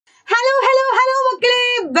Hello, Makale.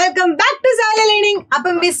 Welcome back to Xylem Learning.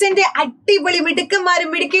 Now, Miss Inde അടിപൊളി മിടുക്കന്മാരും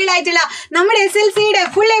മിടുക്കികളായിട്ടുള്ള നമ്മുടെ SSLCയുടെ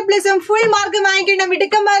full A+ഉം full mark വാങ്ങിക്കേണ്ട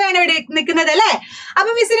മിടുക്കന്മാരാണ് ഇവിടെ നിൽക്കുന്നത് അല്ലേ?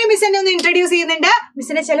 അപ്പോൾ മിസ്സിനെ ഒന്ന് ഇൻട്രൊഡ്യൂസ് ചെയ്യുന്നുണ്ട്.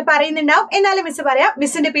 മിസ്സിനെ ചില പറയുന്നുണ്ടാവും. എന്നാലും മിസ് പറയാം.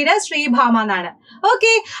 മിസ്സിന്റെ പേര് ശ്രീഭാമ എന്നാണ്.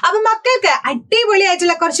 ഓക്കേ. അപ്പോൾ മക്കൾക്ക്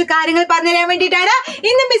അടിപൊളിയായിട്ടുള്ള കുറച്ച് കാര്യങ്ങൾ പറഞ്ഞു തരാൻ വേണ്ടിയിട്ടാണ്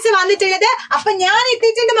ഇന്ന് മിസ് വന്നിട്ടുള്ളത്. അപ്പോൾ ഞാൻ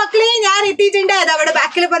എത്തിയിട്ടുണ്ട് മക്കളെ, ഞാൻ എത്തിയിട്ടുണ്ട്. അത് അവിടെ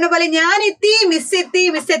ബാക്കിൽ പറഞ്ഞ പോലെ ഞാൻ എത്തി, മിസ്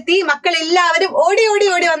എത്തി. മക്കൾ എല്ലാവരും ഓടി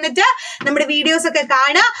വന്നിട്ട് നമ്മുടെ വീഡിയോസ് ഒക്കെ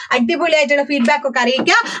കാണുക, അടിപൊളിയായിട്ടുള്ള ഫീഡ്ബാക്ക് ഒക്കെ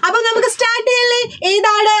അറിയിക്കുക. അപ്പൊ നമുക്ക് സ്റ്റാർട്ട് ചെയ്യല്ലേ?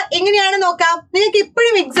 ഏതാണ് എങ്ങനെയാണ് നോക്കാം. നിങ്ങൾക്ക്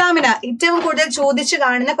ഇപ്പോഴും എക്സാമിന് ഏറ്റവും കൂടുതൽ ചോദിച്ചു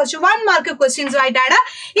കാണുന്ന കുറച്ച് 1 മാർക്ക് ക്വസ്റ്റ്യൻസുമായിട്ടാണ്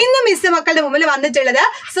ഇന്ന് മിസ് മക്കളുടെ മുമ്പിൽ വന്നിട്ടുള്ളത്.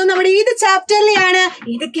 സോ നമ്മുടെ ഏത് ചാപ്റ്ററിലെയാണ്,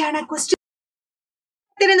 ഏതൊക്കെയാണ്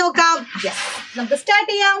ക്വസ്റ്റ്യൻ നോക്കാം. നമുക്ക്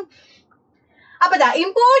സ്റ്റാർട്ട് ചെയ്യാം. അപ്പൊ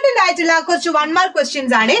ഇമ്പോർട്ടന്റ് ആയിട്ടുള്ള കുറച്ച് 1 മാർക്ക്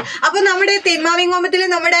ക്വസ്റ്റ്യൻസ് ആണ്. അപ്പൊ നമ്മുടെ തെന്മാവിങ്ങോമത്തില്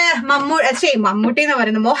നമ്മുടെ മമ്മൂട്ടി എന്ന്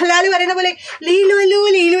പറയുന്നത് മോഹൻലാൽ പറയുന്ന പോലെ ലീലുവല്ലു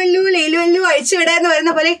അഴിച്ചുവിടുക എന്ന്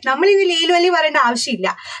പറയുന്ന പോലെ നമ്മൾ ഇനി ലീലുവല്ലി പറയേണ്ട ആവശ്യമില്ല.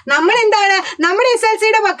 നമ്മൾ എന്താണ്, നമ്മുടെ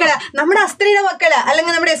SSLCയുടെ മക്കള്, നമ്മുടെ അസ്ത്രയുടെ മക്കള്,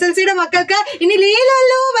 അല്ലെങ്കിൽ നമ്മുടെ SSLCയുടെ മക്കൾക്ക് ഇനി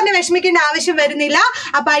ലീലുവല്ലു പറഞ്ഞ് വിഷമിക്കേണ്ട ആവശ്യം വരുന്നില്ല.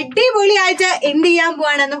 അപ്പൊ അടിപൊളിയായിട്ട് എന്ത് ചെയ്യാൻ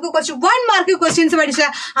പോവാണ്, നമുക്ക് കുറച്ച് 1 മാർക്ക് ക്വസ്റ്റ്യൻസ് പഠിച്ച്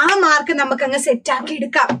ആ മാർക്ക് നമുക്ക് അങ്ങ് സെറ്റ് ആക്കി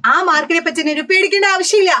എടുക്കാം. ആ മാർക്കിനെ പറ്റി പേടിക്കേണ്ട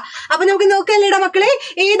ആവശ്യമില്ല. അപ്പൊ നമുക്ക് നോക്കല്ലേ മക്കളെ,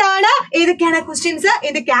 ഏതൊക്കെയാണ് ക്വസ്റ്റ്യൻസ്,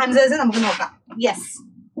 ഏതൊക്കെ ആൻസേഴ്സ് നമുക്ക് നോക്കാം. യെസ്.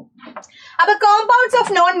 അപ്പൊ compounds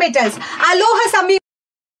of non metals, Aloha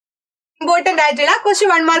important ആയിട്ടുള്ള കുറച്ച്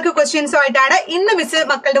 1 മാർക്ക് ക്വസ്റ്റ്യൻസും ആയിട്ടാണ് ഇന്ന് മിസ്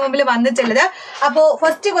മക്കളുടെ മുമ്പിൽ വന്നിട്ടുള്ളത്. അപ്പോ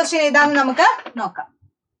ഫസ്റ്റ് ക്വസ്റ്റ്യൻ ഏതാണെന്ന് നമുക്ക് നോക്കാം.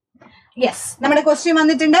 യെസ്, നമ്മുടെ ക്വസ്റ്റ്യൻ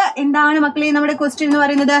വന്നിട്ടുണ്ട്. എന്താണ് മക്കളെ നമ്മുടെ ക്വസ്റ്റ്യൻ എന്ന്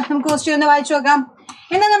പറയുന്നത്? നമുക്ക് ക്വസ്റ്റ്യൻ ഒന്ന് വായിച്ചു നോക്കാം.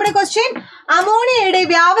 എന്നാ നമ്മുടെ ക്വസ്റ്റ്യൻ, അമോണിയയുടെ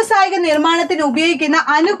വ്യാവസായിക നിർമ്മാണത്തിന് ഉപയോഗിക്കുന്ന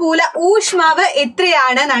അനുകൂല ഊഷ്മാവ്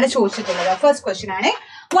എത്രയാണ് എന്നാണ് ചോദിച്ചിട്ടുള്ളത്. ഫസ്റ്റ് ക്വസ്റ്റ്യൻ ആണ്.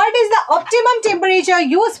 What is the optimum temperature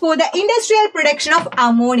used for the industrial production of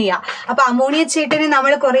ammonia? അപ്പൊ അമോണിയ ചേട്ടന്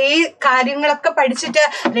നമ്മൾ കുറെ കാര്യങ്ങളൊക്കെ പഠിച്ചിട്ട്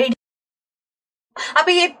റെഡി.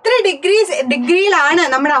 അപ്പൊ എത്ര ഡിഗ്രിയിലാണ്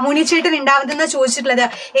നമ്മുടെ അമോണിയ ചേട്ടൻ ഉണ്ടാവുന്നതെന്ന് ചോദിച്ചിട്ടുള്ളത്.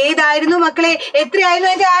 ഏതായിരുന്നു മക്കളെ, എത്രയായിരുന്നു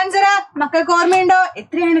അതിന്റെ ആൻസർ? മക്കൾക്ക് ഓർമ്മയുണ്ടോ?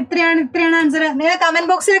 എത്രയാണ് ആൻസർ? നിങ്ങൾ കമന്റ്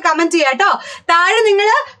ബോക്സിൽ കമന്റ് ചെയ്യാം കേട്ടോ. താഴെ നിങ്ങൾ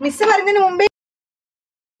മിസ് പറഞ്ഞതിന് മുമ്പേ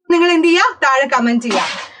നിങ്ങൾ എന്ത് ചെയ്യാ, താഴെ കമന്റ് ചെയ്യാം.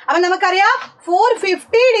 അപ്പൊ നമുക്കറിയാം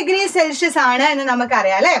 450 ഡിഗ്രി സെൽഷ്യസ് ആണ് എന്ന്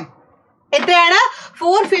നമുക്കറിയാം അല്ലെ. എത്രയാണ്?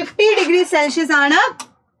 450 ഡിഗ്രി സെൽഷ്യസ് ആണ്.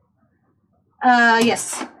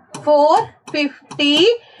 യെസ്, 450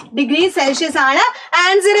 ഡിഗ്രി സെൽഷ്യസ് ആണ്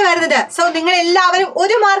ആൻസർ വരുന്നത്. സോ നിങ്ങൾ എല്ലാവരും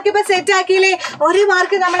 1 മാർക്ക് ഇപ്പൊ സെറ്റ് ആക്കിയില്ലേ? 1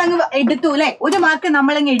 മാർക്ക് നമ്മൾ അങ്ങ് എടുത്തു അല്ലെ, 1 മാർക്ക്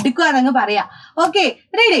നമ്മൾ അങ്ങ് എടുക്കുക എന്നങ്ങ് പറയാം. Okay,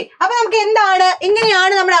 ready. അപ്പൊ നമുക്ക് എന്താണ്,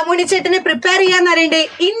 എങ്ങനെയാണ് നമ്മുടെ അമോണിയ ചേട്ടനെ പ്രിപ്പയർ ചെയ്യാന്ന് അറിയണ്ടേ?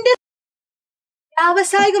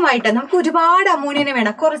 വ്യാവസായികമായിട്ട് നമുക്ക് ഒരുപാട് അമോണിയന്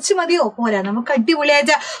വേണം. കുറച്ച് മതിയോ? പോരാ, നമുക്ക്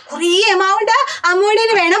അടിപൊളിയായിട്ട് കുറേ എമൗണ്ട്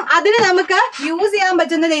അമോണിയന് വേണം. അതിന് നമുക്ക് യൂസ് ചെയ്യാൻ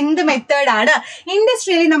പറ്റുന്നത് എന്ത് മെത്തേഡാണ്,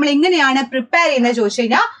 ഇൻഡസ്ട്രിയലി നമ്മൾ എങ്ങനെയാണ് പ്രിപ്പയർ ചെയ്യുന്നത് ചോദിച്ചു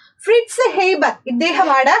കഴിഞ്ഞാൽ ഫ്രിറ്റ്സ് ഹേബർ,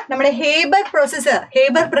 ഇദ്ദേഹമാണ് നമ്മുടെ ഹേബർ പ്രോസസ്സർ,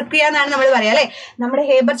 ഹേബർ പ്രക്രിയ എന്നാണ് നമ്മൾ പറയാം അല്ലെ. നമ്മുടെ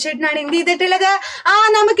ഹേബർ ചേട്ടനാണ് എന്ത് ചെയ്തിട്ടുള്ളത്,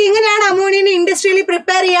 നമുക്ക് എങ്ങനെയാണ് അമോണിയനെ ഇൻഡസ്ട്രിയലി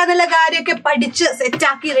പ്രിപ്പയർ ചെയ്യാന്നുള്ള കാര്യമൊക്കെ പഠിച്ച്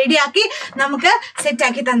സെറ്റാക്കി റെഡിയാക്കി നമുക്ക്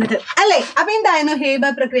സെറ്റാക്കി തന്നത് അല്ലെ. അപ്പൊ എന്തായിരുന്നു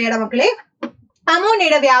ഹേബർ പ്രക്രിയയുടെ മക്കളെ?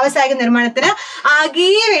 അമോണിയയുടെ വ്യാവസായിക നിർമ്മാണത്തിന് ആകെ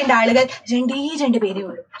വേണ്ട ആളുകൾ 2 പേരേ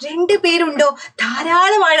ഉള്ളൂ. 2 പേരുണ്ടോ?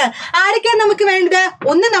 ധാരാളമാണ്. ആരൊക്കെയാണ് നമുക്ക് വേണ്ടത്?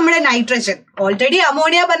 ഒന്ന് നമ്മുടെ നൈട്രജൻ. ഓൾറെഡി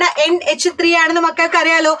അമോണിയ പറഞ്ഞ NH3 ആണെന്ന് മക്കൾക്ക്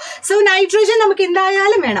അറിയാലോ. സോ നൈട്രജൻ നമുക്ക്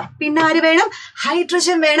എന്തായാലും വേണം. പിന്നെ ആര് വേണം?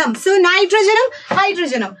 ഹൈഡ്രജൻ വേണം. സോ നൈട്രജനും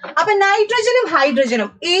ഹൈഡ്രജനും. അപ്പൊ നൈട്രജനും ഹൈഡ്രജനും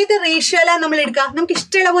ഏത് റേഷ്യോയിലാണ് നമ്മൾ എടുക്കുക? നമുക്ക്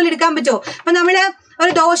ഇഷ്ടമുള്ള പോലെ എടുക്കാൻ പറ്റുമോ? അപ്പൊ നമ്മള്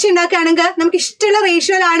ഒരു ദോശ ഉണ്ടാക്കുകയാണെങ്കിൽ നമുക്ക് ഇഷ്ടമുള്ള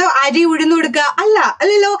റേഷ്യോയിലാണോ അരി ഉഴുന്നു കൊടുക്കുക?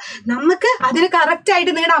 അല്ലല്ലോ. നമുക്ക് അതിന് കറക്റ്റ്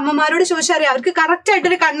ആയിട്ട് നിങ്ങളുടെ അമ്മമാരോട് ചോദിച്ചാൽ അറിയാം, അവർക്ക് കറക്റ്റ്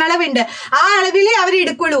ആയിട്ടൊരു കണ്ണളവുണ്ട്. ആ അളവിലേ അവർ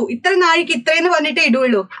എടുക്കുള്ളൂ. ഇത്ര നാഴിക്ക് ഇത്രയെന്ന് പറഞ്ഞിട്ടേ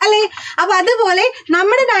ഇടുള്ളൂ അല്ലെ. അപ്പൊ അതുപോലെ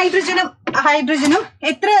നമ്മുടെ നൈട്രജനും ഹൈഡ്രജനും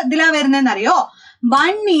എത്ര ഇതിലാ വരുന്നതെന്ന് അറിയോ?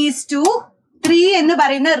 1:3 എന്ന്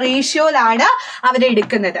പറയുന്ന റേഷ്യോയിലാണ്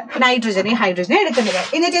അവരെടുക്കുന്നത്, നൈട്രജനെ ഹൈഡ്രജനെ എടുക്കുന്നത്.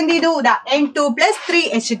 എന്നിട്ട് എന്ത് ചെയ്തു? N2 +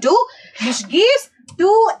 3H2 which gives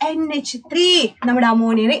 2NH3 നമ്മുടെ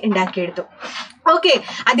അമോണിയനെ ഉണ്ടാക്കിയെടുത്തു. ഓക്കെ,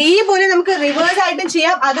 അതേപോലെ നമുക്ക് റിവേഴ്സ് ആയിട്ടും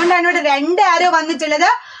ചെയ്യാം. അതുകൊണ്ടാണ് ഇവിടെ 2 ആരോ വന്നിട്ടുള്ളത്.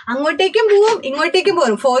 അങ്ങോട്ടേക്കും പോവും ഇങ്ങോട്ടേക്കും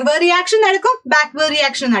പോവും. ഫോർവേഡ് റിയാക്ഷൻ നടക്കും, ബാക്ക്വേർഡ്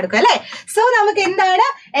റിയാക്ഷൻ നടക്കും അല്ലെ. സോ നമുക്ക് എന്താണ്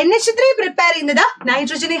NH3 പ്രിപ്പയർ ചെയ്യുന്നത്?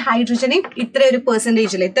 നൈട്രജനെയും ഹൈഡ്രജനെയും ഇത്ര ഒരു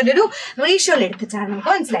പെർസെന്റേജിൽ, ഇത്ര ഒരു റേഷ്യോയിൽ എടുത്തിട്ടാണ്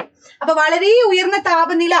നമുക്ക് മനസ്സിലായി. അപ്പൊ വളരെ ഉയർന്ന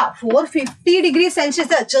താപനില 450 ഡിഗ്രി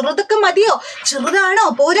സെൽഷ്യസ്. ചെറുതൊക്കെ മതിയോ? ചെറുതാണോ?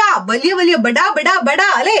 പോരാ, വലിയ ബടാ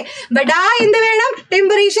അല്ലെ. ബടാ എന്ത് വേണം?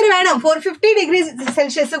 ടെമ്പറേച്ചർ വേണം. 450 ഡിഗ്രി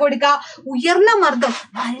സെൽഷ്യസ് കൊടുക്കുക. ഉയർന്ന മർദ്ദം,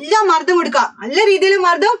 നല്ല മർദ്ദം കൊടുക്കുക.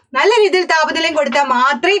 നല്ല രീതിയിൽ താപനിലയും കൊടുത്താൽ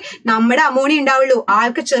മാത്രമേ നമ്മുടെ അമോണിയ ഉണ്ടാവുള്ളൂ.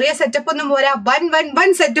 ആൾക്ക് ചെറിയ സെറ്റപ്പ് ഒന്നും പോരാ, വൻ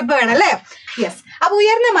സെറ്റപ്പ് വേണം അല്ലെ. യെസ്. അപ്പൊ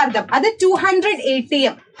ഉയർന്ന മർദ്ദം അത് 200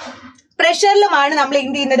 ATM പ്രഷറിലുമാണ് നമ്മൾ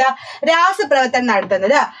എന്ത് ചെയ്യുന്നത്, രാസപ്രവർത്തനം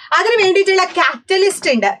നടത്തുന്നത്. അതിന് വേണ്ടിയിട്ടുള്ള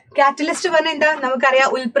കാറ്റലിസ്റ്റ് ഉണ്ട്. കാറ്റലിസ്റ്റ് പറഞ്ഞാൽ എന്താ നമുക്കറിയാം,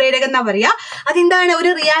 ഉൽപ്രേരകം എന്നാ പറയാ. അതെന്താണ്, ഒരു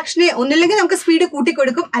റിയാക്ഷനെ ഒന്നില്ലെങ്കിൽ നമുക്ക് സ്പീഡ്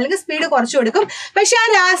കൂട്ടിക്കൊടുക്കും അല്ലെങ്കിൽ സ്പീഡ് കുറച്ചു കൊടുക്കും. പക്ഷെ ആ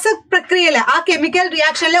രാസപ്രക്രിയയില് ആ കെമിക്കൽ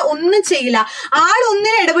റിയാക്ഷനിൽ ഒന്നും ചെയ്യില്ല,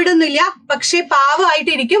 ആളൊന്നിനും ഇടപെടുന്നില്ല, പക്ഷെ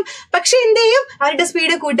പാവമായിട്ടിരിക്കും. പക്ഷെ എന്ത് ചെയ്യും, അവരുടെ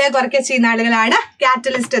സ്പീഡ് കൂട്ടുക കുറയ്ക്കുക ചെയ്യുന്ന ആളുകളാണ്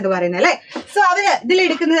കാറ്റലിസ്റ്റ് എന്ന് പറയുന്നത് അല്ലെ. സോ അവര്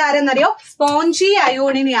ഇതിലെടുക്കുന്നത് ആരെന്നറിയോ, സ്പോഞ്ചി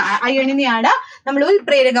അയോണിനെയാണ് നമ്മൾ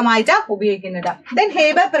ഉൽപ്രേരകമായിട്ട് ഉപയോഗിക്കുന്നത്. ദെൻ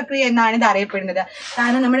ഹേബർ പ്രക്രിയ എന്നാണ് ഇത് അറിയപ്പെടുന്നത്.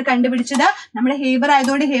 കാരണം നമ്മൾ കണ്ടുപിടിച്ചത് നമ്മുടെ ഹേബർ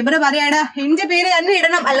ആയതുകൊണ്ട് ഹേബർ പറയാണ് എന്റെ പേര് തന്നെ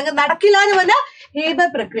ഇടണം അല്ലെങ്കിൽ നടക്കില്ല എന്ന് പറഞ്ഞാൽ ഹേബർ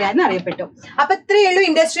പ്രക്രിയ എന്ന് അറിയപ്പെട്ടു. അപ്പൊ ഇത്രയേ ഉള്ളൂ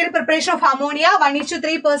ഇൻഡസ്ട്രിയൽ പ്രിപ്പറേഷൻ ഓഫ് അമോണിയ.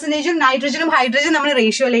 1:3% നൈട്രജനും ഹൈഡ്രജനും നമ്മൾ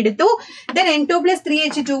റേഷ്യോയിൽ എടുത്തു. Then N2 +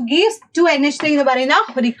 3H2 gives 2NH3 എന്ന് പറയുന്ന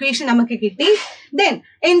ഒരു ഇക്വേഷൻ നമുക്ക് കിട്ടി. ദെൻ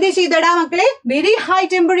എന്ത് ചെയ്തടാ മക്കളെ, very high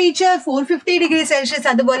temperature 450 degree Celsius,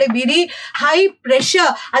 അതുപോലെ വെരി ഹൈ പ്രഷർ,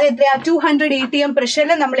 അത് എത്രയാ 200 ATM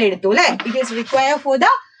പ്രഷറിൽ നമ്മൾ എടുത്തു അല്ലെ. It is require for the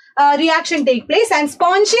reaction take place. And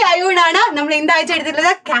spongy ion ആണ് നമ്മൾ എന്തായിട്ട്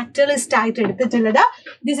എടുത്തിട്ടുള്ളത്, കാറ്റലിസ്റ്റ് ആയിട്ട് എടുത്തിട്ടുള്ളത്.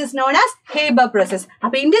 This is known as Haber process.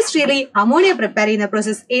 അപ്പൊ ഇൻഡസ്ട്രിയലി അമോണിയ പ്രിപ്പയർ ചെയ്യുന്ന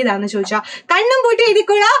പ്രോസസ് ഏതാണെന്ന് ചോദിച്ചാൽ കണ്ണും പൂട്ടി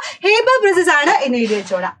എഴുതിക്കോളാം, ഹേബർ പ്രോസസ് ആണ് എന്ന് എഴുതി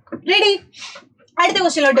വെച്ചോളാം. റെഡി, അടുത്ത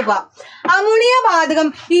ക്വസ്റ്റ്യനിലോട്ട് പോവാം. അമോണിയ വാതകം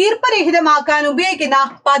ഈർപ്പരഹിതമാക്കാൻ ഉപയോഗിക്കുന്ന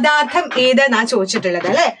പദാർത്ഥം ഏതെന്നാ ചോദിച്ചിട്ടുള്ളത്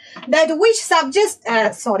അല്ലെ. That which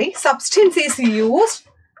substance is used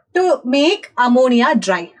to make ammonia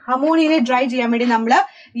dry. അമോണിയനെ dry ചെയ്യാൻ വേണ്ടി നമ്മൾ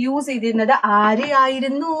യൂസ് ചെയ്തിരുന്നത്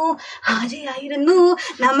ആരെയായിരുന്നു,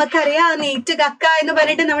 നമുക്കറിയാം, നീറ്റ് കക്ക എന്ന്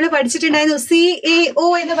പറഞ്ഞിട്ട് നമ്മൾ പഠിച്ചിട്ടുണ്ടായിരുന്നു. CaO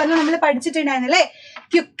എന്ന് പറഞ്ഞ് നമ്മൾ പഠിച്ചിട്ടുണ്ടായിരുന്നു അല്ലെ.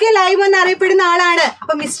 ക്യുക്ക് ലൈം എന്നറിയപ്പെടുന്ന ആളാണ്.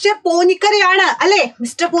 അപ്പൊ മിസ്റ്റർ പോനിക്കരയാണ് അല്ലെ.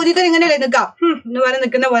 മിസ്റ്റർ പോനിക്കർ എങ്ങനെയല്ലേ നിൽക്കാം എന്ന് പറഞ്ഞ്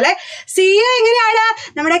നിൽക്കുന്ന പോലെ CO എങ്ങനെയാണ്,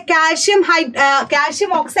 നമ്മുടെ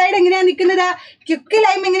കാൽഷ്യം ഓക്സൈഡ് എങ്ങനെയാ നിൽക്കുന്നത്, ക്യുക്ക്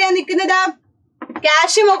ലൈം എങ്ങനെയാ നിൽക്കുന്നത്,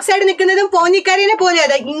 കാൽഷ്യം ഓക്സൈഡ് നിൽക്കുന്നതും പോഞ്ഞിക്കരനെ പോലെ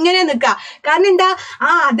അതെ ഇങ്ങനെ നിൽക്കുക. കാരണം എന്താ,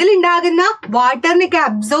 അതിലുണ്ടാകുന്ന വാട്ടറിനൊക്കെ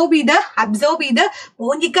അബ്സോർബ് ചെയ്ത്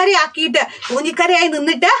പോഞ്ഞിക്കരയായി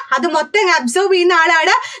നിന്നിട്ട് അത് മൊത്തം അബ്സോർബ് ചെയ്യുന്ന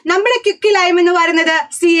ആളാണ് നമ്മുടെ ക്യുക്ക് ലൈം എന്ന് പറയുന്നത്,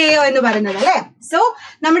 CaO എന്ന് പറയുന്നത് അല്ലെ. സോ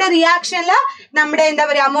നമ്മുടെ റിയാക്ഷനില് നമ്മുടെ എന്താ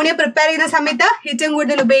പറയുക, അമോണിയ പ്രിപ്പയർ ചെയ്യുന്ന സമയത്ത് ഏറ്റവും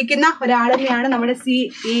കൂടുതൽ ഉപയോഗിക്കുന്ന ഒരാൾ തന്നെയാണ് നമ്മുടെ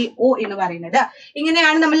CaO എന്ന് പറയുന്നത്.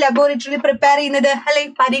 ഇങ്ങനെയാണ് നമ്മൾ ലബോറട്ടറിയിൽ പ്രിപ്പയർ ചെയ്യുന്നത് അല്ലെ.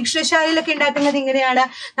 പരീക്ഷണശാലയിലൊക്കെ ഉണ്ടാക്കുന്നത് ഇങ്ങനെയാണ്.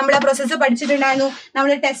 നമ്മൾ ആ പ്രോസസ്സ് പഠിച്ചിട്ടുണ്ടായിരുന്നു.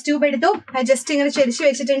 നമ്മൾ ടെസ്റ്റ് ട്യൂബ് എടുത്തു, ജസ്റ്റ് ഇങ്ങനെ ചെരിച്ചു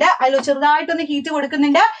വെച്ചിട്ടുണ്ട്, അതിൽ ചെറുതായിട്ടൊന്ന് ഹീറ്റ്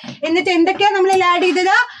കൊടുക്കുന്നുണ്ട്. എന്നിട്ട് എന്തൊക്കെയാ നമ്മൾ ആഡ്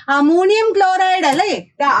ചെയ്തത്, അമോണിയം ക്ലോറൈഡ് അല്ലെ,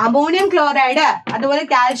 അമോണിയം ക്ലോറൈഡ് അതുപോലെ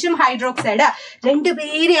കാൽഷ്യം ഹൈഡ്രോക്സൈഡ്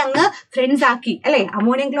രണ്ടുപേരെ അങ്ങ് ഫ്രണ്ട്സ് ആക്കി അല്ലെ.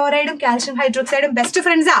 Ammonium ക്ലോറൈഡും calcium ഹൈഡ്രോക്സൈഡും best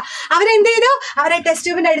ഫ്രണ്ട്സാ. അവരെന്ത് ചെയ്തു, അവരെ ടെസ്റ്റ്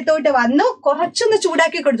ട്യൂബിന്റെ അടുത്തോട്ട് വന്നു, കുറച്ചൊന്ന്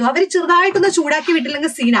ചൂടാക്കി കൊടുത്തു. അവര് ചെറുതായിട്ടൊന്ന് ചൂടാക്കി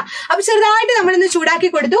വിട്ടില്ലെങ്കിൽ സീന. അപ്പൊ ചെറുതായിട്ട് നമ്മളൊന്ന്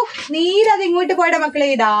ചൂടാക്കി കൊടുത്തു. നീരത് ഇങ്ങോട്ട് പോയുടെ മക്കളെ,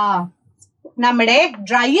 ഇതാ നമ്മുടെ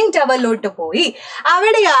ഡ്രൈയിങ് ടവലിലോട്ട് പോയി.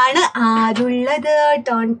 അവിടെയാണ് ആരുള്ളത്,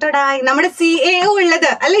 നമ്മുടെ CaO ഉള്ളത്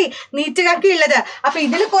അല്ലെ, നീറ്റ് കക്കി ഉള്ളത്. അപ്പൊ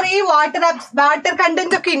ഇതിൽ കുറെ വാട്ടർ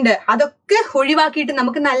കണ്ടന്റ് ഒക്കെ ഉണ്ട്. അതൊക്കെ ഒഴിവാക്കിയിട്ട്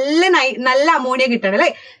നമുക്ക് നല്ല അമോണിയ കിട്ടണം അല്ലെ.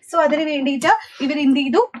 സോ അതിന് വേണ്ടിയിട്ട് ഇവരെന്ത്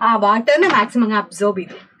ചെയ്തു, ആ വാട്ടറിനെ മാക്സിമം അബ്സോർബ്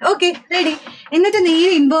ചെയ്തു. Okay ready. എന്നിട്ട്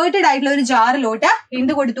നേരെ ഇൻവേർട്ടഡ് ആയിട്ടുള്ള ഒരു ജാറിലോട്ട്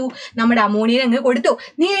എന്ത് കൊടുത്തു, നമ്മുടെ അമോണിയ അങ്ങ് കൊടുത്തു.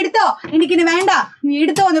 നീ എടുത്തോ, എനിക്കിനി വേണ്ട, നീ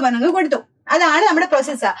എടുത്തോ എന്ന് പറഞ്ഞു കൊടുത്തു. അതാണ് നമ്മുടെ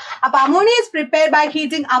പ്രോസസ്സ്. അപ്പൊ ammonia is prepare by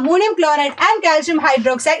heating ammonium chloride and calcium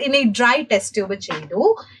hydroxide in A dry test tube ചെയ്തു.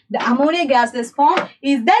 The ammonia gaseous form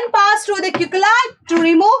is then passed through the cucullite to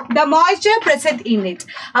remove the moisture present in it.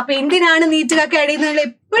 അപ്പൊ എന്തിനാണ് NEET കക്ക അടിയുന്നത്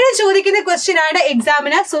എപ്പോഴും ചോദിക്കുന്ന question ആണ്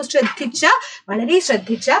എക്സാമിന്. So വളരെ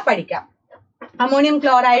ശ്രദ്ധിച്ച പഠിക്കാം. അമോണിയം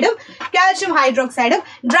ക്ലോറൈഡും കാൽഷ്യം ഹൈഡ്രോക്സൈഡും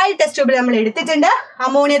ഡ്രൈ ടെസ്റ്റ് ട്യൂബിൽ നമ്മൾ എടുത്തിട്ടുണ്ട്.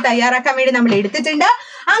 അമോണിയ തയ്യാറാക്കാൻ വേണ്ടി നമ്മൾ എടുത്തിട്ടുണ്ട്.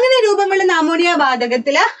 അങ്ങനെ രൂപം കൊള്ളുന്ന അമോണിയ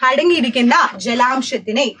വാതകത്തില് അടങ്ങിയിരിക്കുന്ന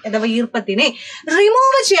ജലാംശത്തിനെ അഥവാ ഈർപ്പത്തിനെ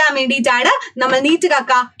റിമൂവ് ചെയ്യാൻ വേണ്ടിയിട്ടാണ് നമ്മൾ നീറ്റ്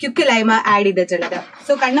കക്ക ക്യുക്ക് ലൈമ ആഡ് ചെയ്തിട്ടുള്ളത്.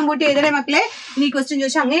 സോ കണ്ണും പൂട്ടി എഴുതണേ മക്കളെ. ഇനി ക്വസ്റ്റ്യൻ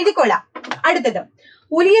ചോദിച്ചാൽ അങ്ങനെ എഴുതിക്കൊള്ളാം. അടുത്തത്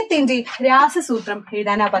ഒലിയത്തിന്റെ രാസസൂത്രം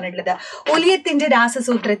എഴുതാനാ പറഞ്ഞിട്ടുള്ളത്. ഒലിയത്തിന്റെ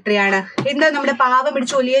രാസസൂത്രം എത്രയാണ്, എന്താ നമ്മുടെ പാവം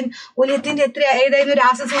പിടിച്ച ഒലിയത്തിന്റെ ഏതായിരുന്നു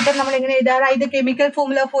രാസസൂത്രം, നമ്മൾ എങ്ങനെ എഴുതാറ്, ഇത് കെമിക്കൽ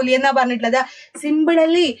ഫോർമുല ഓഫ് ഒലിയം എന്നാ പറഞ്ഞിട്ടുള്ളത്. സിമ്പിൾ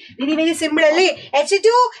അല്ലേ, വെരി വെരി സിമ്പിൾ അല്ലേ.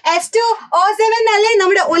 H2SO7 അല്ലേ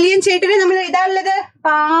നമ്മുടെ ഒലിയൻ ചേട്ടനെ നമ്മൾ എഴുതാറുള്ളത്.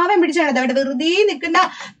 പാവം പിടിച്ചാണ്, അവിടെ വെറുതെ നിൽക്കുന്ന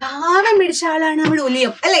പാവം പിടിച്ച ആളാണ് നമ്മുടെ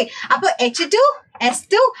ഒലിയം അല്ലെ. അപ്പൊ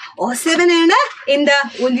H2SO7 ആണ് എന്ത്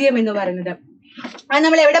ഒലിയം എന്ന് പറയുന്നത്. അത്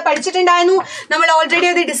നമ്മൾ എവിടെ പഠിച്ചിട്ടുണ്ടായിരുന്നു, നമ്മൾ ഓൾറെഡി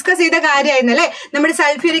അത് ഡിസ്കസ് ചെയ്ത കാര്യമായിരുന്നു അല്ലെ. നമ്മുടെ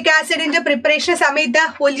സൾഫ്യൂരിക് ആസിഡിന്റെ പ്രിപ്പറേഷൻ സമയത്ത്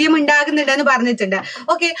ഒലിയം ഉണ്ടാകുന്നുണ്ടെന്ന് പറഞ്ഞിട്ടുണ്ട്.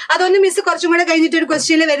 ഓക്കെ, അതൊന്ന് മിസ് കുറച്ചും കൂടെ കഴിഞ്ഞിട്ട് ഒരു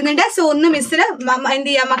ക്വസ്റ്റ്യനിൽ വരുന്നുണ്ട്. സോ ഒന്ന് മിസ്സിന് എന്ത്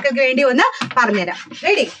ചെയ്യാം, മക്കൾക്ക് വേണ്ടി ഒന്ന് പറഞ്ഞുതരാം.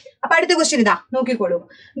 റെഡി. അപ്പൊ അടുത്ത ക്വസ്റ്റ്യൻ ഇതാ നോക്കിക്കോളൂ.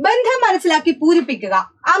 ബന്ധം മനസ്സിലാക്കി പൂരിപ്പിക്കുക.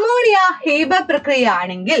 അമോണിയ ഹേബർ പ്രക്രിയ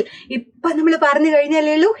ആണെങ്കിൽ ഇപ്പൊ നമ്മൾ പറഞ്ഞു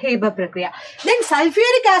കഴിഞ്ഞാലേ ഉള്ളൂ ഹേബർ പ്രക്രിയ. ദെൻ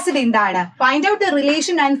സൾഫ്യൂരിക് ആസിഡ് എന്താണ്? Find out the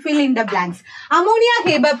relation and fill in the blanks. Ammonia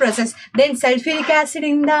Haber process. Then sulphuric acid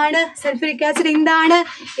എന്താണ്? സൾഫ്യൂരിക് ആസിഡ് എന്താണ്?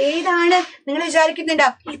 ഏതാണ്? നിങ്ങൾ വിചാരിക്കുന്നുണ്ടോ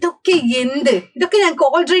ഇതൊക്കെ എന്ത്? ഇതൊക്കെ ഞങ്ങൾക്ക്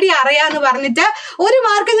ഓൾറെഡി അറിയാന്ന് പറഞ്ഞിട്ട് ഒരു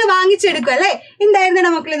മാർക്ക് അങ്ങ് വാങ്ങിച്ചെടുക്കും അല്ലെ?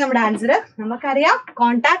 എന്തായിരുന്നു മക്കളെ നമ്മുടെ ആൻസർ? നമുക്കറിയാം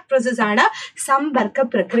കോണ്ടാക്ട് പ്രോസസ് ആണ്, സമ്പർക്ക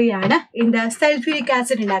പ്രക്രിയയാണ് എന്ത് സൾഫ്യൂരിക്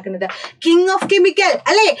ആസിഡ് ഉണ്ടാക്കുന്നത്. കിങ് ഓഫ് കെമിക്കൽ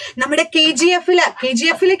അല്ലെ? നമ്മുടെ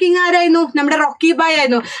KGF-ലെ കിങ് ആരായിരുന്നു? നമ്മുടെ റോക്കി ബായ്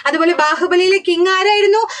ആയിരുന്നു. അതുപോലെ ബാഹുബലിയിലെ കിങ്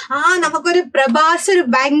ആരായിരുന്നു? നമുക്കൊരു പ്രഭാസ്, ഒരു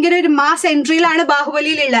ഭയങ്കര ഒരു മാസ് എൻട്രിയിലാണ്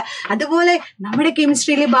ബാഹുബലിയിലുള്ളത്. അതുപോലെ നമ്മുടെ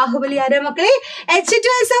കെമിസ്ട്രിയിലെ ബാഹുബലി ആരാ മക്കളെ?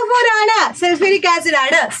 H2SO4 ആണ്, സൾഫ്യൂരിക് ആസിഡ്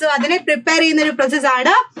ആണ്. സോ അതിനെ പ്രിപ്പയർ ചെയ്യുന്ന ഒരു പ്രോസസ്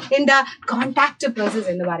ആണ് എന്താ കോണ്ടാക്ട് പ്രോസസ്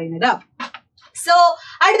എന്ന് പറയുന്നത്. സോ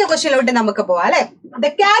അടുത്ത ക്വസ്റ്റ്യനിലോട്ട് നമുക്ക് പോവാം അല്ലെ. The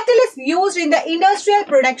catalyst used in the industrial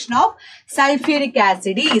production of sulphuric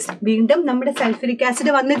acid is. വീണ്ടും നമ്മുടെ സൾഫ്യൂരിക്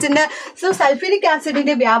ആസിഡ് വന്നിട്ടുണ്ട്. സോ സൾഫ്യൂരിക്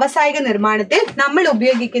ആസിഡിന്റെ വ്യാവസായിക നിർമ്മാണത്തിൽ നമ്മൾ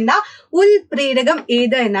ഉപയോഗിക്കുന്ന ഉൽപ്രേരകം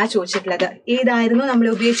ഏത് എന്നാ ചോദിച്ചിട്ടുള്ളത്. ഏതായിരുന്നു നമ്മൾ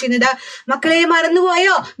ഉപയോഗിച്ചിരുന്നത്? മക്കളെ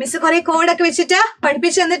മറന്നുപോയോ? മിസ് കുറെ കോഡൊക്കെ വെച്ചിട്ട്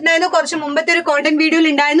പഠിപ്പിച്ചു തന്നിട്ടുണ്ടായിരുന്നു. കുറച്ച് മുമ്പത്തെ ഒരു കോണ്ടന്റ് വീഡിയോയിൽ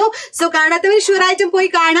ഉണ്ടായിരുന്നു. സോ കാണാത്തവർ ഷുവറായിട്ടും പോയി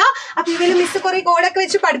കാണാം. അപ്പൊ ഇതിൽ മിസ് കുറെ കോഡൊക്കെ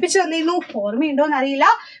വെച്ച് പഠിപ്പിച്ചു തന്നിരുന്നു. ഓർമ്മയുണ്ടോന്ന് അറിയില്ല.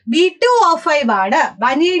 B2O5 ആണ്,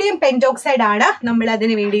 വനീഡിയം പെന്റോക്സൈഡ് ആണ് നമ്മൾ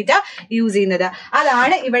അതിന് വേണ്ടിയിട്ട് യൂസ് ചെയ്യുന്നത്.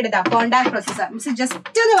 അതാണ് ഇവിടെ കോണ്ടാക്ട് പ്രോസസ്. മിസ്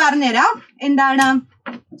ജസ്റ്റ് ഒന്ന് പറഞ്ഞുതരാം എന്താണ്.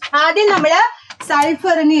 ആദ്യം നമ്മള്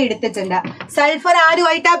സൾഫറിനെ എടുത്തിട്ടുണ്ട്. സൾഫർ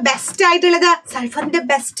ആരുമായിട്ടാ ബെസ്റ്റ് ആയിട്ടുള്ളത്? സൾഫറിന്റെ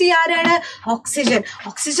ബെസ്റ്റ് ആരാണ്? ഓക്സിജൻ.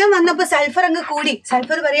 ഓക്സിജൻ വന്നപ്പോ സൾഫർ അങ്ങ് കൂടി.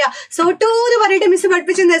 സൾഫർ പറയാ സോ2 എന്ന് പറഞ്ഞിട്ട് മിസ്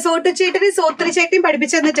പഠിപ്പിച്ചിരുന്നത്. സോ2 ചേട്ടനും സോ3 ചേട്ടനും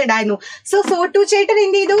പഠിപ്പിച്ചു തന്നിട്ടുണ്ടായിരുന്നു. സോ സോ2 ചേട്ടൻ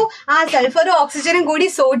എന്ത് ചെയ്തു? സൾഫറും ഓക്സിജനും കൂടി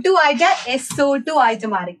സോ2 ആയിട്ട് SO2 ആയിട്ട്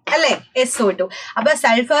മാറി അല്ലെ? SO2. അപ്പൊ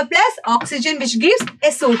sulphur plus oxygen which gives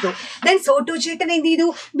SO2. Then സോ2 ചേട്ടൻ എന്ത് ചെയ്തു?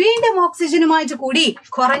 വീണ്ടും ഓക്സിജനുമായിട്ട് കൂടി.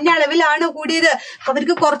 കുറഞ്ഞ അളവിലാണോ കൂടിയത്?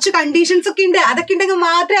 അവർക്ക് കുറച്ച് കണ്ടീഷൻസ് ഒക്കെ ഉണ്ട്. അതൊക്കെ ഉണ്ടെങ്കിൽ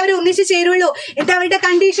മാത്രമേ അവർ ഒന്നിച്ച് ചേരുള്ളൂ. എന്താ അവരുടെ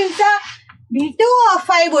കണ്ടീഷൻസ്?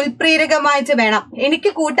 B2O5 ഉൽപ്രേരകമായിട്ട് വേണം. എനിക്ക്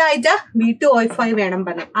കൂട്ടായിട്ട് B2O5 വേണം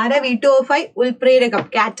പറഞ്ഞു. ആരാ B2O5? ഉൽപ്രേരകം,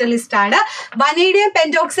 കാറ്റലിസ്റ്റ് ആണ്, വനീഡിയം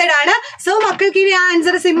പെന്റോക്സൈഡ് ആണ്. സോ മക്കൾക്ക് ഇനി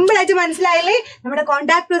ആൻസർ സിമ്പിൾ ആയിട്ട് മനസ്സിലായില്ലേ? നമ്മുടെ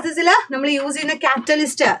കോണ്ടാക്ട് പ്രോസസ്സിൽ നമ്മൾ യൂസ് ചെയ്യുന്ന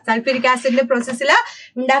കാറ്റലിസ്റ്റ്, സൾഫ്യൂരിക് ആസിഡിന്റെ പ്രോസസ്സിൽ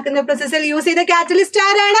ഉണ്ടാക്കുന്ന പ്രോസസ്സിൽ യൂസ് ചെയ്യുന്ന കാറ്റലിസ്റ്റ്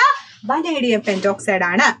ആരാണ്? വനീഡിയം പെന്റോക്സൈഡ്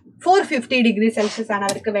ആണ്. 450 ഡിഗ്രി സെൽഷ്യസ് ആണ്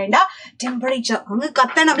അവർക്ക് വേണ്ട ടെമ്പറേച്ചർ. അങ്ങ്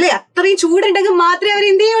കത്തണം അല്ലെ? അത്രയും ചൂടുണ്ടെങ്കിൽ മാത്രമേ അവർ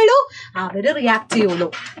എന്ത് ചെയ്യുള്ളൂ? അവര് റിയാക്ട് ചെയ്യുള്ളൂ.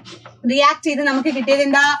 റിയാക്ട് ചെയ്ത് നമുക്ക് കിട്ടിയത്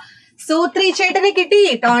എന്താ? സോ3 ചേട്ടനെ കിട്ടി.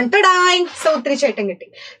 സോ3 ചേട്ടൻ കിട്ടി.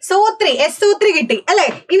 SO3 കിട്ടി അല്ലെ?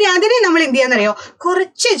 ഇനി അതിനെ നമ്മൾ എന്ത് ചെയ്യാന്നറിയോ?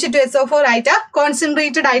 കുറച്ച് H2SO4 ആയിട്ട്,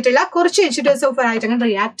 കോൺസെൻട്രേറ്റഡ് ആയിട്ടുള്ള കുറച്ച് H2SO4 ആയിട്ട് അങ്ങനെ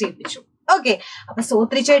റിയാക്ട് ചെയ്യിപ്പിച്ചു. ഓക്കെ. അപ്പൊ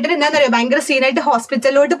സോ3 ചേട്ടൻ എന്താണെന്നറിയോ? ഭയങ്കര സീനായിട്ട്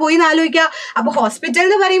ഹോസ്പിറ്റലിലോട്ട് പോയി ആലോചിക്കുക. അപ്പൊ ഹോസ്പിറ്റൽ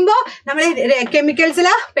എന്ന് പറയുമ്പോ നമ്മള്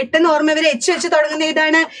കെമിക്കൽസില് പെട്ടെന്ന് ഓർമ്മ വരെ H വെച്ച് തുടങ്ങുന്ന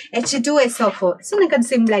ഏതാണ്? H2SO4. സോ നിങ്ങൾക്ക് അത്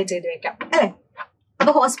സിമ്പിൾ ആയിട്ട് ചെയ്ത് വെക്കാം അല്ലെ?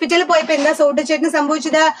 അപ്പൊ ഹോസ്പിറ്റലിൽ പോയപ്പോ എന്താ സോ2 ചേട്ടന്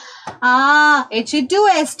സംഭവിച്ചത്?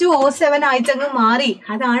 H2S2O7 ആയിട്ടങ്ങ് മാറി.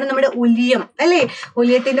 അതാണ് നമ്മുടെ ഉലിയം അല്ലെ?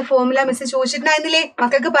 ഉലിയത്തിന്റെ ഫോർമുല മിസ് ചോദിച്ചിട്ടുണ്ടായിരുന്നില്ലേ?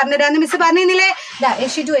 മക്കൾക്ക് പറഞ്ഞുതരാന്ന് മിസ് പറഞ്ഞിരുന്നില്ലേ?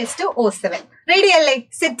 H2S2O7. റെഡി അല്ലേ?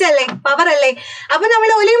 സെറ്റ് അല്ലേ? പവർ അല്ലേ? അപ്പൊ നമ്മൾ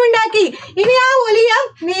ഒലിയം ഉണ്ടാക്കി. ഇനി ആ ഒലിയം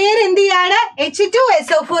നേരെ എന്ത് ചെയ്യാണ്?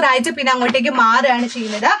 H2SO4 ആയിട്ട് പിന്നെ അങ്ങോട്ടേക്ക് മാറുകയാണ്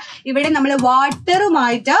ചെയ്യുന്നത്. ഇവിടെ നമ്മൾ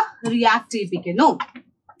വാട്ടറുമായിട്ട് റിയാക്ട് ചെയ്യിപ്പിക്കുന്നു.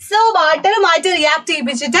 സോ വാട്ടറുമായിട്ട് റിയാക്ട്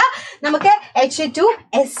ചെയ്യിപ്പിച്ചിട്ട് നമുക്ക്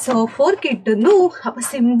H2SO4 കിട്ടുന്നു. അപ്പൊ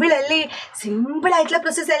സിമ്പിൾ അല്ലേ? സിമ്പിൾ ആയിട്ടുള്ള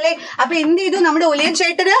പ്രോസസ് അല്ലേ? അപ്പൊ എന്ത് ചെയ്തു? നമ്മുടെ ഒലിയൻ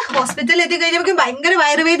ചേട്ടന് ഹോസ്പിറ്റലിൽ എത്തി കഴിഞ്ഞപ്പോൾ ഭയങ്കര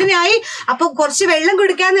വയറുവേദനയായി. അപ്പൊ കുറച്ച് വെള്ളം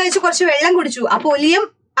കുടിക്കാന്ന് വെച്ച് കുറച്ച് വെള്ളം കുടിച്ചു. അപ്പൊ ഒലിയം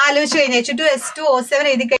ആലോചിച്ച് കഴിഞ്ഞു H2S2O7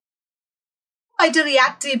 എഴുതി ആയിട്ട്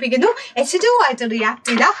റിയാക്ട് ചെയ്യിപ്പിക്കുന്നു. H2 ആയിട്ട് റിയാക്ട്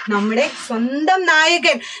ചെയ്ത നമ്മുടെ സ്വന്തം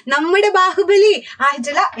നായകൻ, നമ്മുടെ ബാഹുബലി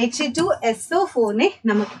ആയിട്ടുള്ള H2SO4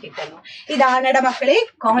 നമുക്ക് കിട്ടുന്നു. ഇതാണ് മക്കളെ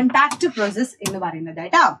കോണ്ടാക്ട് പ്രോസസ് എന്ന് പറയുന്നത്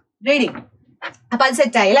കേട്ടോ. റെഡി? അപ്പൊ അത്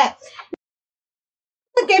സെറ്റ് ആയി അല്ലെ?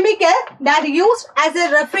 chemical that used as a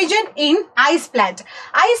refrigerant in ice plant.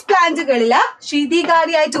 Ice പ്ലാന്റുകളില്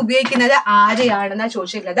ശീതീകാരിയായിട്ട് ഉപയോഗിക്കുന്നത് ആരെയാണെന്നാ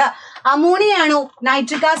ചോദിച്ചിട്ടുള്ളത്. അമോണിയ ആണോ,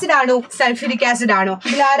 നൈട്രിക് ആസിഡ് ആണോ, സൾഫ്യൂരിക് ആസിഡ് ആണോ?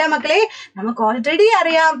 ഇതിൽ ആരാ മക്കളെ? നമുക്ക് ഓൾറെഡി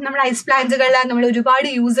അറിയാം. നമ്മുടെ ഐസ് പ്ലാന്റുകളിൽ നമ്മൾ ഒരുപാട്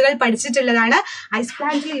യൂസുകൾ പഠിച്ചിട്ടുള്ളതാണ്. ഐസ്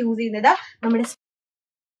പ്ലാന്റിൽ യൂസ് ചെയ്യുന്നത് നമ്മുടെ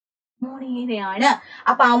അമോണിയയാണ്.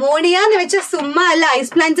 അപ്പൊ അമോണിയ എന്ന് വെച്ചാൽ സുമ്മാ അല്ല,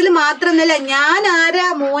 ഐസ് പ്ലാന്റിൽ മാത്രമൊന്നുമല്ല. ഞാൻ ആരാ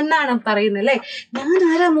മോൻ എന്നാണ് പറയുന്നത് അല്ലെ? ഞാൻ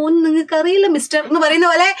ആരാ മോൻ നിങ്ങൾക്ക് അറിയില്ല മിസ്റ്റർ എന്ന് പറയുന്ന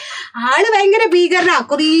പോലെ ആള് ഭയങ്കര ഭീകരനാ.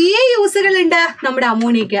 കുറേ യൂസുകൾ ഉണ്ട് നമ്മുടെ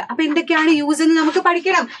അമോണിയക്ക്. അപ്പൊ എന്തൊക്കെയാണ് യൂസ് എന്ന് നമുക്ക്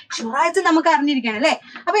പഠിക്കണം. ഷുവറായിട്ട് നമുക്ക് അറിഞ്ഞിരിക്കണം അല്ലെ?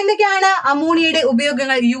 അപ്പൊ എന്തൊക്കെയാണ് അമോണിയയുടെ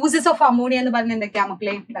ഉപയോഗങ്ങൾ? യൂസസ് ഓഫ് അമോണിയ എന്ന് പറഞ്ഞ എന്തൊക്കെയാ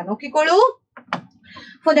മക്കളെ? നോക്കിക്കോളൂ.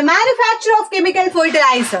 For the manufacture of chemical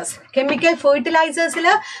fertilizers, chemical ഫെർട്ടിലൈസേഴ്സിൽ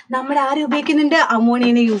നമ്മൾ ആരും ഉപയോഗിക്കുന്നുണ്ട്,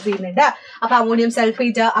 അമോണിയനെ യൂസ് ചെയ്യുന്നുണ്ട്. അപ്പൊ ammonium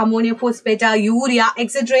sulphate, ammonium phosphate, urea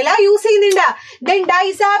എക്സെട്രയിൽ use ചെയ്യുന്നുണ്ട്. ദെൻ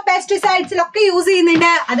ഡൈസ പെസ്റ്റിസൈഡ്സിലൊക്കെ യൂസ്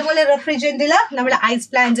ചെയ്യുന്നുണ്ട്. അതുപോലെ റെഫ്രിജറന്റിൽ നമ്മൾ ഐസ്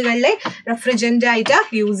പ്ലാന്റുകളിലെ റെഫ്രിജറന്റ് ആയിട്ട്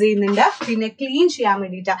യൂസ് ചെയ്യുന്നുണ്ട്. പിന്നെ ക്ലീൻ ചെയ്യാൻ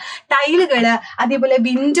വേണ്ടിയിട്ട് ടൈലുകള്, അതേപോലെ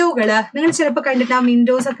വിൻഡോകള്, നിങ്ങൾ ചിലപ്പോൾ കണ്ടിട്ടുണ്ടാവും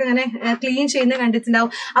വിൻഡോസ് ഒക്കെ ഇങ്ങനെ ക്ലീൻ ചെയ്യുന്നത്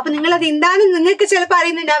കണ്ടിട്ടുണ്ടാവും. അപ്പൊ നിങ്ങൾ അത് എന്താണെന്ന് നിങ്ങൾക്ക് ചിലപ്പോൾ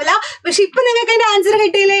അറിയുന്നുണ്ടാവില്ല. പക്ഷെ ഇപ്പൊ നിങ്ങൾക്ക് അതിന്റെ ആൻസർ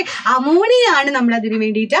കിട്ടിയില്ലേ? അമോണിയ ആണ് നമ്മൾ അതിന്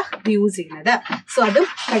വേണ്ടിയിട്ട് യൂസ് ചെയ്യുന്നത്. സോ അതും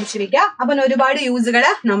പഠിച്ചിരിക്കുക. അപ്പൊ ഒരുപാട് യൂസുകൾ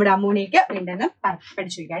നമ്മുടെ അമോണിയക്ക് ഉണ്ടെന്ന്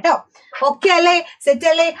പഠിച്ചിരിക്കുക കേട്ടോ. ഓക്കെ അല്ലേ? സെറ്റ്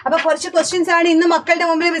അല്ലേ? അപ്പൊ കുറച്ച് ക്വസ്റ്റ്യൻസ് ആണ് ഇന്ന് മക്കളുടെ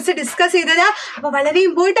മുമ്പിൽ മിസ് ഡിസ്കസ് ചെയ്തത്. അപ്പൊ വളരെ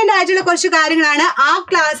ഇമ്പോർട്ടന്റ് ആയിട്ടുള്ള കുറച്ച് കാര്യങ്ങളാണ് ആ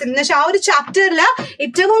ക്ലാസ്സിൽ, എന്നുവെച്ചാൽ ആ ഒരു ചാപ്റ്ററിൽ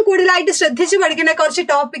ഏറ്റവും കൂടുതലായിട്ട് ശ്രദ്ധിച്ച് പഠിക്കേണ്ട കുറച്ച്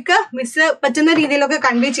ടോപ്പിക് മിസ് പറ്റുന്ന രീതിയിലൊക്കെ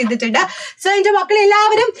കൺവേ ചെയ്തിട്ടുണ്ട്. സോ എന്റെ മക്കൾ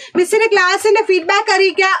എല്ലാവരും മിസ്സിന്റെ ക്ലാസ്സിന്റെ ഫീഡ്ബാക്ക്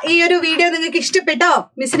അറിയിക്കുക. ഈ ഒരു വീഡിയോ നിങ്ങൾക്ക് ഇഷ്ടപ്പെട്ടോ?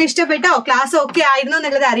 മിസ്സിന് ഇഷ്ടപ്പെട്ടോ? ക്ലാസ് ഓക്കെ ആയിരുന്നു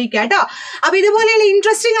എന്നുള്ളത് അറിയിക്കുക കേട്ടോ. അപ്പൊ ഇതുപോലെയുള്ള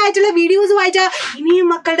ഇൻട്രസ്റ്റിംഗ് ആയിട്ടുള്ള വീഡിയോസുമായിട്ട് ഇനിയും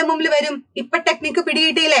മക്കളുടെ മുമ്പിൽ വരും. ഇപ്പൊ ടെക്നിക്ക്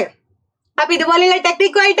പിടികിട്ടിയില്ലേ? അപ്പൊ ഇതുപോലെയുള്ള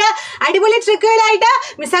ടെക്നിക്കുമായിട്ട് അടിപൊളി ട്രിക്കുകളായിട്ട്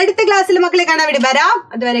മിസ് അടുത്ത ക്ലാസ്സിൽ മക്കളെ കാണാൻ വേണ്ടി വരാം.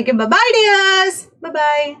 അതുവരേക്കും ബൈ ഡിയേഴ്സ്,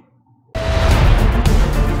 ബൈ.